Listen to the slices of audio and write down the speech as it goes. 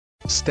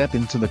Step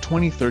into the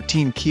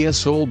 2013 Kia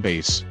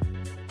Soulbase.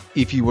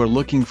 If you are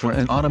looking for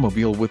an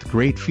automobile with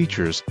great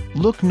features,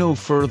 look no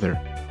further.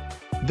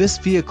 This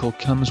vehicle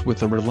comes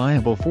with a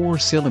reliable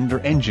 4-cylinder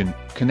engine,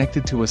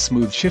 connected to a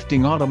smooth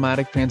shifting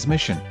automatic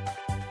transmission.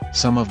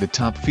 Some of the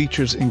top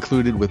features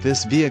included with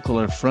this vehicle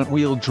are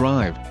front-wheel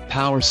drive,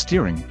 power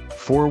steering,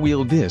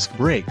 4-wheel disc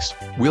brakes,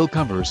 wheel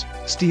covers,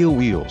 steel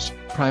wheels,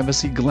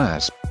 privacy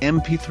glass,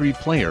 MP3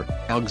 player,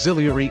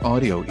 auxiliary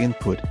audio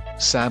input,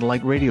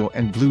 satellite radio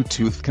and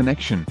Bluetooth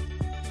connection.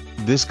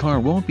 This car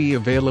won't be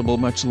available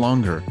much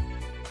longer.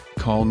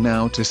 Call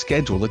now to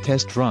schedule a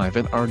test drive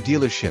at our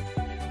dealership.